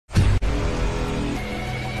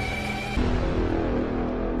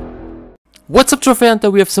What's up, Trophy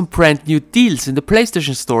Hunter? We have some brand new deals in the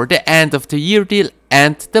PlayStation Store, the end of the year deal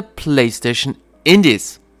and the PlayStation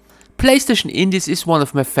Indies. PlayStation Indies is one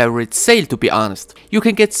of my favorite sales, to be honest. You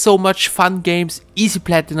can get so much fun games, easy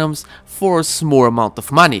platinums for a small amount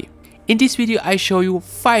of money. In this video I show you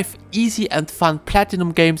 5 easy and fun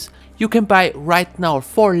platinum games you can buy right now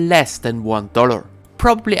for less than $1.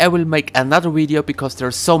 Probably I will make another video because there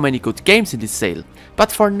are so many good games in this sale.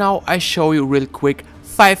 But for now I show you real quick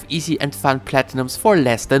 5 easy and fun platinums for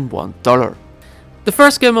less than $1. The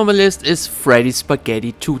first game on my list is Freddy's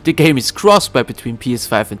Spaghetti 2. The game is cross-buy between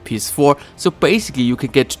PS5 and PS4, so basically you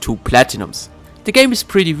can get 2 platinums. The game is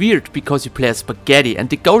pretty weird because you play as Spaghetti and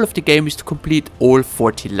the goal of the game is to complete all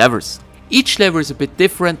 40 levels. Each level is a bit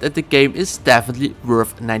different and the game is definitely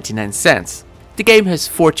worth 99 cents. The game has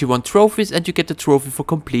 41 trophies and you get a trophy for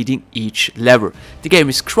completing each level. The game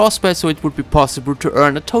is cross-buy, so it would be possible to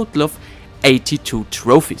earn a total of 82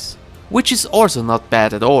 trophies, which is also not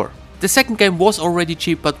bad at all. The second game was already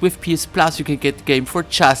cheap, but with PS Plus you can get the game for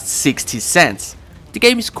just 60 cents. The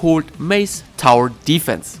game is called Maze Tower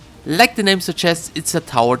Defense. Like the name suggests, it's a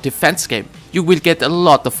tower defense game. You will get a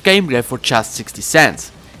lot of gameplay for just 60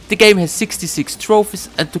 cents. The game has 66 trophies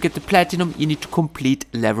and to get the platinum you need to complete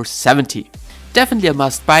level 70. Definitely a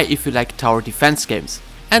must buy if you like tower defense games.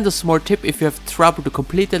 And a small tip: if you have trouble to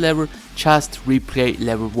complete a level, just replay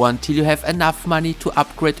level 1 till you have enough money to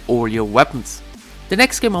upgrade all your weapons. The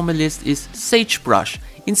next game on my list is Sagebrush.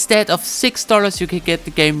 Instead of $6 you can get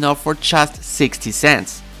the game now for just 60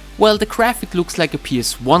 cents. Well, the graphic looks like a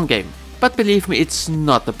PS1 game, but believe me, it's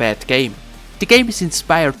not a bad game. The game is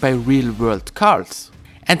inspired by real world cars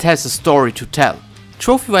and has a story to tell.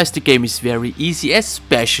 Trophy wise the game is very easy,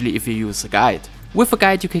 especially if you use a guide. With a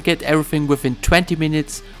guide you can get everything within 20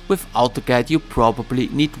 minutes, without the guide you probably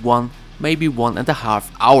need maybe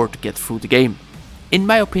 1.5 hours to get through the game. In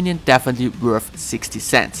my opinion, definitely worth 60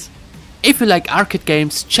 cents. If you like arcade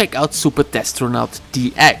games, check out Super Destronaut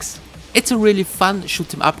DX. It's a really fun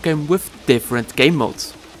shoot 'em up game with different game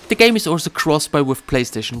modes. The game is also cross-buy with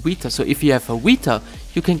PlayStation Vita, so if you have a Vita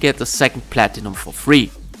you can get a second platinum for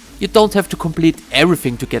free. You don't have to complete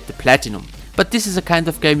everything to get the platinum. But this is a kind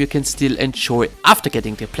of game you can still enjoy after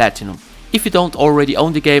getting the platinum. If you don't already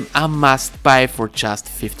own the game, a must buy for just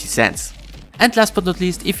 50 cents. And last but not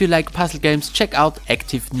least, if you like puzzle games, check out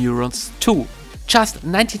Active Neurons 2. Just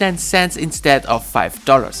 99 cents instead of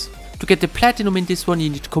 $5. To get the platinum in this one you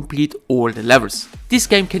need to complete all the levels. This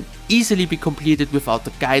game can easily be completed without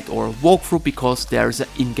a guide or a walkthrough because there is an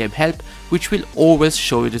in-game help which will always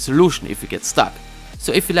show you the solution if you get stuck.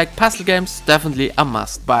 So if you like puzzle games, definitely a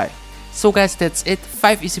must buy. So guys, that's it.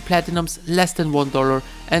 5 easy platinums less than $1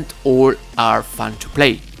 and all are fun to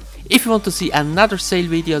play. If you want to see another sale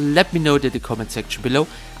video, let me know in the comment section below.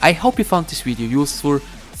 I hope you found this video useful.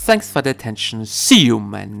 Thanks for the attention. See you in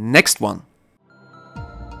my next one.